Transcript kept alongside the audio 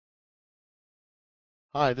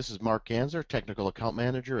Hi, this is Mark Ganzer, Technical Account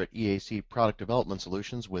Manager at EAC Product Development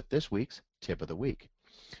Solutions with this week's Tip of the Week.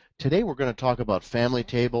 Today we're going to talk about family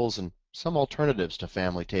tables and some alternatives to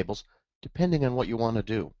family tables, depending on what you want to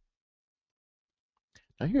do.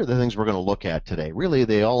 Now here are the things we're going to look at today. Really,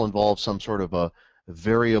 they all involve some sort of a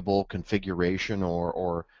variable configuration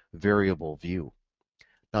or variable view.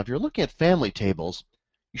 Now, if you're looking at family tables,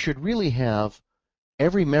 you should really have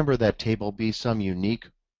every member of that table be some unique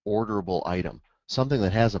orderable item, something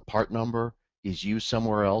that has a part number, is used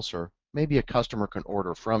somewhere else, or maybe a customer can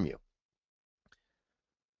order from you.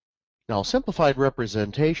 Now, simplified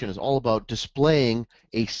representation is all about displaying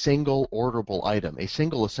a single orderable item, a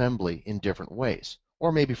single assembly in different ways,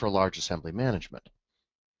 or maybe for large assembly management.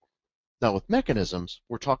 Now, with mechanisms,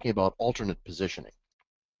 we're talking about alternate positioning.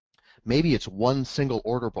 Maybe it's one single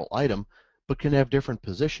orderable item, but can have different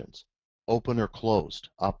positions, open or closed,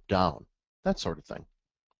 up, down, that sort of thing.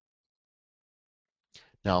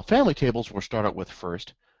 Now, family tables we'll start out with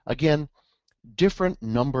first. Again, different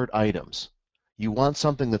numbered items. You want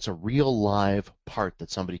something that's a real live part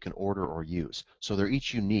that somebody can order or use. So they're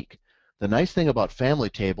each unique. The nice thing about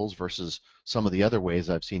family tables versus some of the other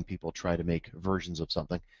ways I've seen people try to make versions of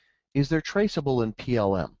something is they're traceable in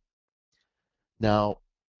PLM. Now,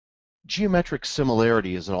 geometric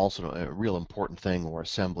similarity is also a real important thing, or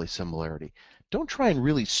assembly similarity. Don't try and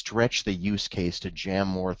really stretch the use case to jam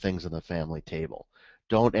more things in the family table.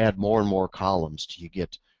 Don't add more and more columns till you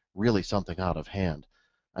get really something out of hand.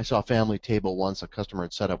 I saw a family table once a customer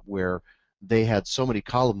had set up where they had so many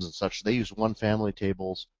columns and such, they used one family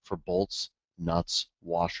tables for bolts, nuts,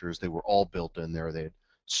 washers. They were all built in there. They had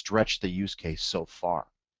stretched the use case so far.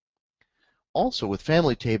 Also, with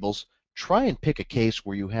family tables, try and pick a case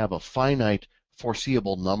where you have a finite,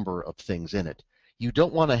 foreseeable number of things in it. You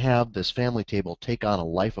don't want to have this family table take on a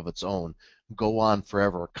life of its own, go on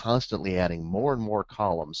forever, constantly adding more and more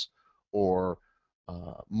columns or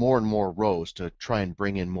more and more rows to try and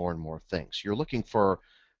bring in more and more things. You're looking for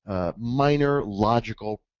minor,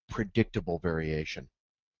 logical, predictable variation.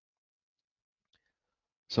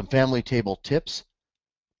 Some family table tips.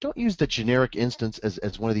 Don't use the generic instance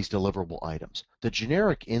as one of these deliverable items. The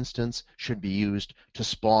generic instance should be used to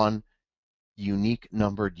spawn unique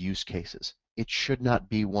numbered use cases. It should not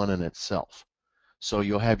be one in itself. So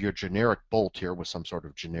you'll have your generic bolt here with some sort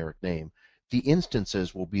of generic name. The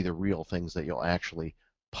instances will be the real things that you'll actually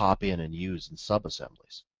pop in and use in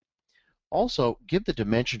subassemblies. Also, give the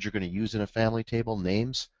dimensions you're going to use in a family table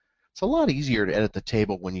names. It's a lot easier to edit the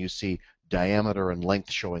table when you see diameter and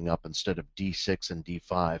length showing up instead of D6 and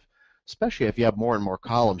D5. Especially if you have more and more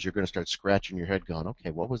columns, you're going to start scratching your head going,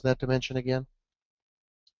 okay, what was that dimension again?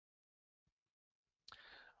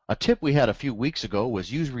 A tip we had a few weeks ago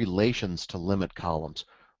was use relations to limit columns.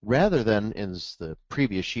 Rather than in the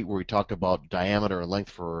previous sheet where we talked about diameter and length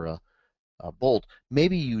for a bolt,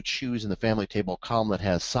 maybe you choose in the family table a column that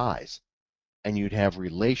has size. And you'd have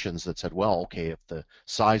relations that said, well, okay, if the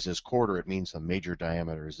size is quarter, it means the major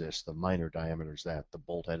diameter is this, the minor diameter is that, the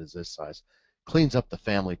bolt head is this size. Cleans up the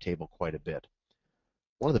family table quite a bit.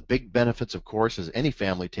 One of the big benefits, of course, as any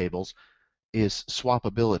family tables, is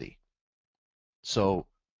swappability. So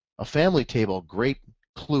a family table, great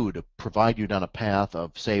clue to provide you down a path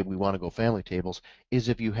of, say, we want to go family tables, is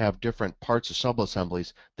if you have different parts of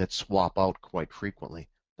subassemblies that swap out quite frequently.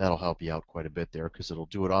 That'll help you out quite a bit there because it'll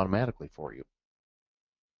do it automatically for you.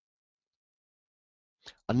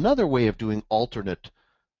 Another way of doing alternate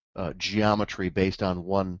geometry based on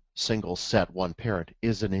one single set, one parent,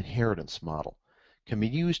 is an inheritance model. Can be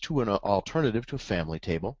used to an alternative to a family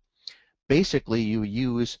table. Basically, you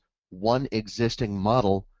use one existing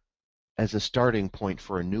model as a starting point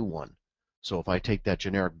for a new one. So if I take that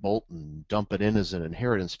generic bolt and dump it in as an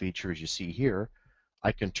inheritance feature, as you see here,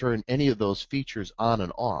 I can turn any of those features on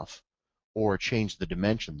and off or change the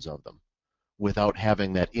dimensions of them without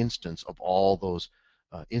having that instance of all those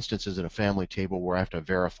instances in a family table where I have to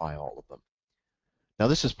verify all of them. Now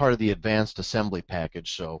this is part of the advanced assembly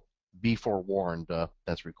package, so be forewarned,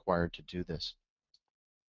 that's required to do this.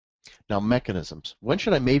 Now mechanisms. When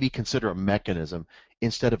should I maybe consider a mechanism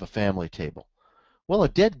instead of a family table? Well, a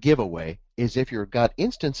dead giveaway is if you've got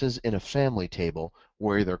instances in a family table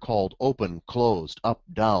where they're called open, closed, up,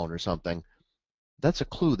 down, or something. That's a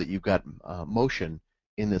clue that you've got motion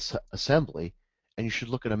in this assembly, and you should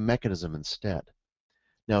look at a mechanism instead.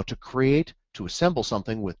 Now, to assemble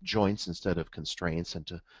something with joints instead of constraints and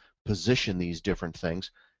to position these different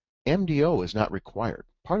things, MDO is not required.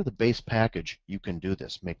 Part of the base package, you can do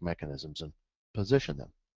this, make mechanisms and position them.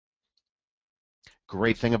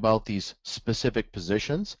 Great thing about these specific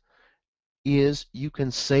positions is you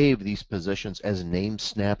can save these positions as name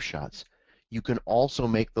snapshots. You can also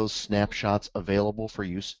make those snapshots available for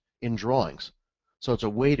use in drawings. So it's a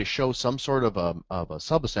way to show some sort of a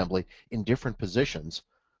subassembly in different positions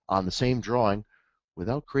on the same drawing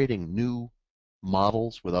without creating new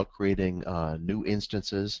models, without creating new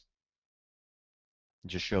instances. It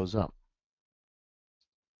just shows up.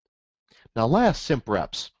 Now last, simp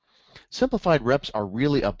reps. Simplified reps are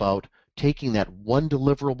really about taking that one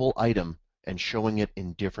deliverable item and showing it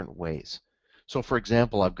in different ways. So for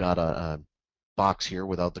example, I've got a box here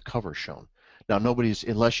without the cover shown. Now nobody's,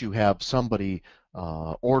 unless you have somebody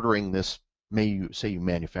ordering this, say you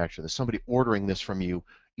manufacture this, somebody ordering this from you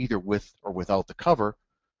either with or without the cover,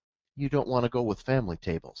 you don't want to go with family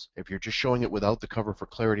tables. If you're just showing it without the cover for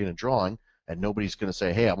clarity in a drawing, and nobody's going to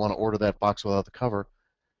say, hey, I want to order that box without the cover,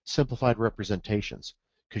 simplified representations,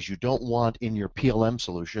 because you don't want in your PLM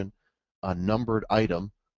solution a numbered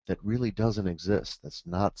item that really doesn't exist. That's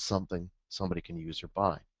not something somebody can use or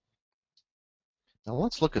buy. Now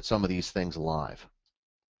let's look at some of these things live.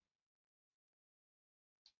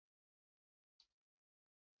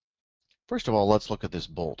 First of all, let's look at this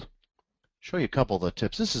bolt. Show you a couple of the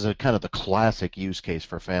tips. This is a kind of the classic use case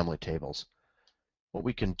for family tables. What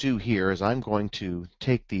we can do here is I'm going to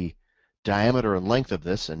take the diameter and length of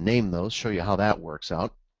this and name those, show you how that works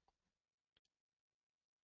out.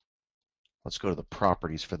 Let's go to the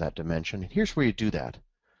properties for that dimension. Here's where you do that.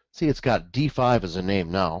 See, it's got D5 as a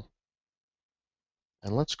name now.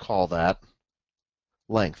 And let's call that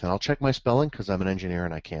length. And I'll check my spelling because I'm an engineer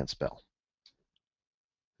and I can't spell.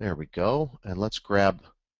 There we go. And let's grab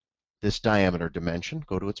this diameter dimension,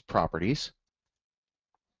 go to its properties.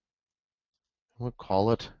 We'll call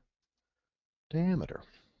it diameter.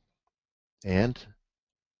 And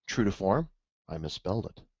true to form, I misspelled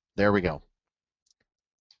it. There we go.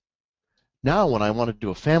 Now when I want to do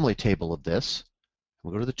a family table of this,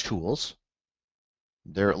 we'll go to the tools.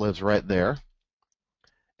 There it lives right there.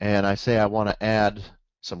 And I say I want to add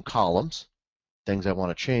some columns, things I want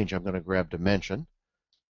to change. I'm going to grab dimension.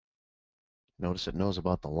 Notice it knows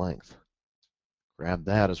about the length. Grab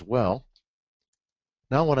that as well.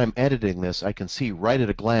 Now when I'm editing this, I can see right at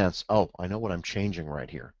a glance, oh, I know what I'm changing right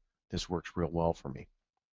here. This works real well for me.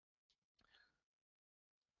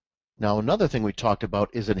 Now another thing we talked about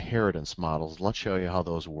is inheritance models. Let's show you how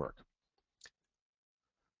those work.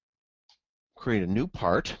 Create a new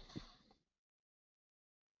part.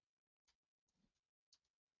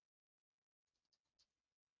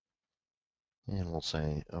 And we'll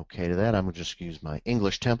say OK to that. I'm going to just use my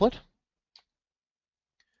English template.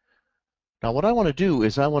 Now what I want to do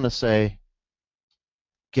is I want to say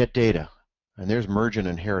get data. And there's merge and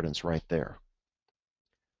inheritance right there.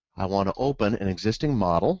 I want to open an existing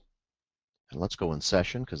model. And let's go in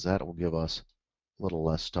session because that will give us a little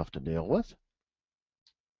less stuff to deal with.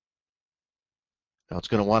 Now it's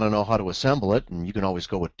going to want to know how to assemble it, and you can always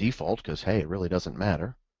go with default because, hey, it really doesn't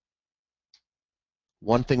matter.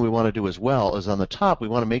 One thing we want to do as well is on the top, we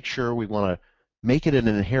want to make sure we want to make it an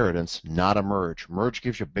inheritance, not a merge. Merge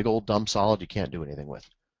gives you a big old dumb solid you can't do anything with.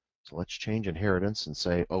 So let's change inheritance and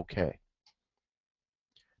say OK.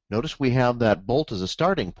 Notice we have that bolt as a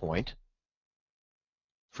starting point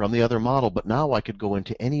from the other model, but now I could go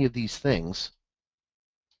into any of these things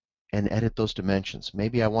and edit those dimensions.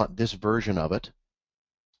 Maybe I want this version of it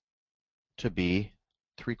to be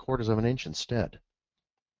 3/4 of an inch instead.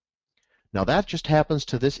 Now that just happens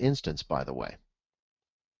to this instance, by the way.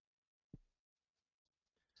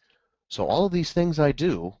 So all of these things I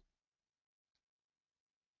do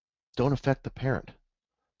don't affect the parent.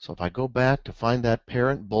 So if I go back to find that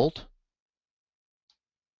parent bolt,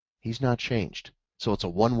 he's not changed. So it's a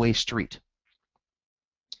one-way street.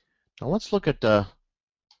 Now let's look at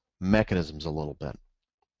mechanisms a little bit.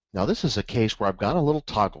 Now this is a case where I've got a little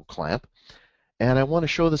toggle clamp, and I want to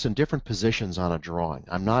show this in different positions on a drawing.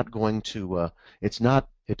 I'm not going to,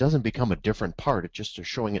 it doesn't become a different part, it's just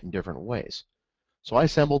showing it in different ways. So I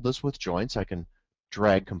assembled this with joints. I can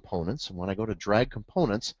drag components, and when I go to drag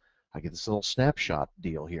components, I get this little snapshot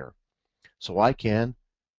deal here. So I can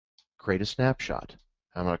create a snapshot.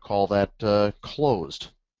 I'm going to call that closed.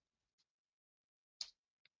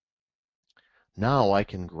 Now I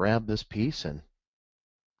can grab this piece and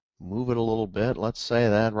move it a little bit. Let's say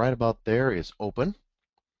that right about there is open.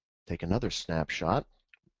 Take another snapshot.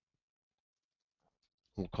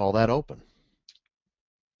 We'll call that open.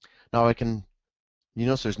 Now I can, you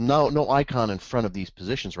notice there's no icon in front of these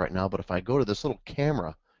positions right now, but if I go to this little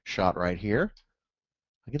camera shot right here,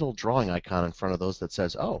 I get a little drawing icon in front of those that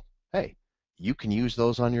says, oh, hey, you can use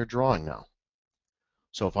those on your drawing now.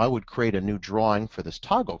 So if I would create a new drawing for this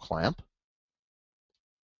toggle clamp,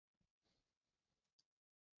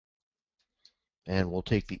 And we'll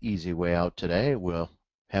take the easy way out today. We'll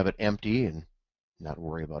have it empty and not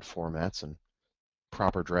worry about formats and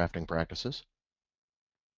proper drafting practices.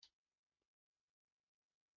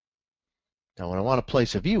 Now when I want to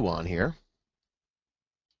place a view on here,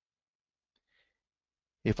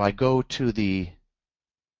 if I go to the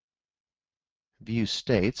view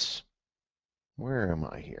states, where am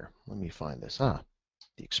I here? Let me find this. The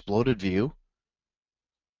exploded view.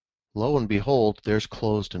 Lo and behold, there's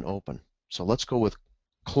closed and open. So let's go with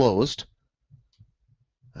closed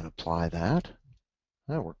and apply that.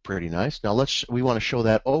 That worked pretty nice. Now we want to show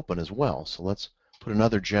that open as well. So let's put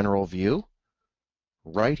another general view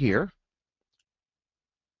right here.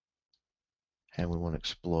 And we want to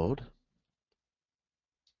explode.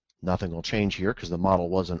 Nothing will change here because the model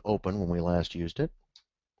wasn't open when we last used it.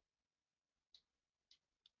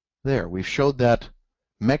 There, we've showed that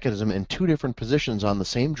mechanism in two different positions on the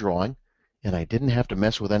same drawing, and I didn't have to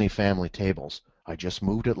mess with any family tables. I just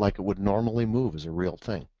moved it like it would normally move as a real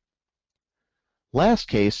thing. Last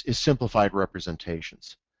case is simplified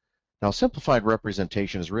representations. Now, simplified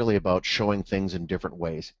representation is really about showing things in different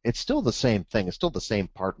ways. It's still the same thing. It's still the same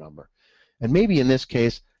part number. And maybe in this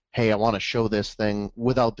case, hey, I want to show this thing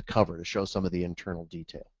without the cover to show some of the internal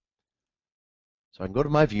detail. So I can go to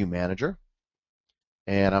my view manager,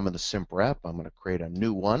 and I'm in the simp rep. I'm going to create a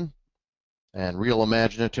new one, and real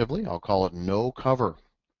imaginatively, I'll call it no cover.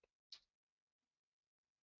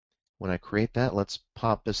 When I create that, let's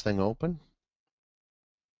pop this thing open.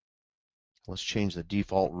 Let's change the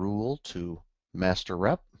default rule to master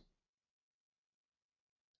rep.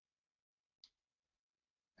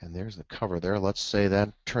 And there's the cover there. Let's say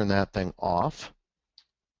that, turn that thing off.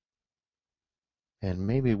 And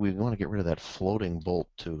maybe we want to get rid of that floating bolt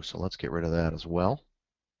too. So let's get rid of that as well.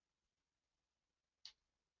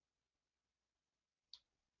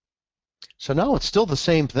 So now it's still the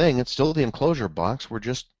same thing. It's still the enclosure box. We're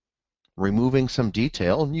just removing some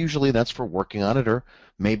detail. And usually that's for working on it or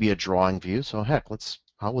maybe a drawing view. So heck,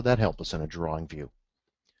 how would that help us in a drawing view?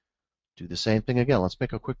 Do the same thing again. Let's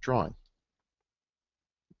make a quick drawing.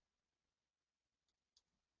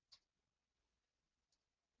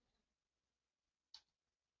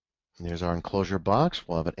 And there's our enclosure box.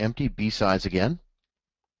 We'll have it empty, B size again.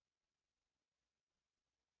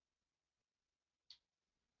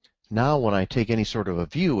 Now when I take any sort of a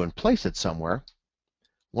view and place it somewhere,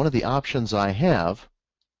 one of the options I have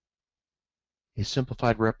is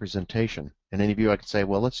simplified representation. In any view, I could say,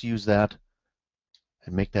 well, let's use that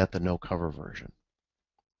and make that the no cover version.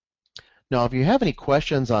 Now, if you have any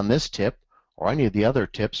questions on this tip or any of the other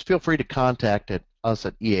tips, feel free to contact us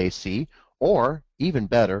at EAC, or even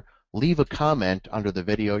better, leave a comment under the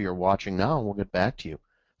video you're watching now and we'll get back to you.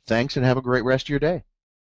 Thanks and have a great rest of your day.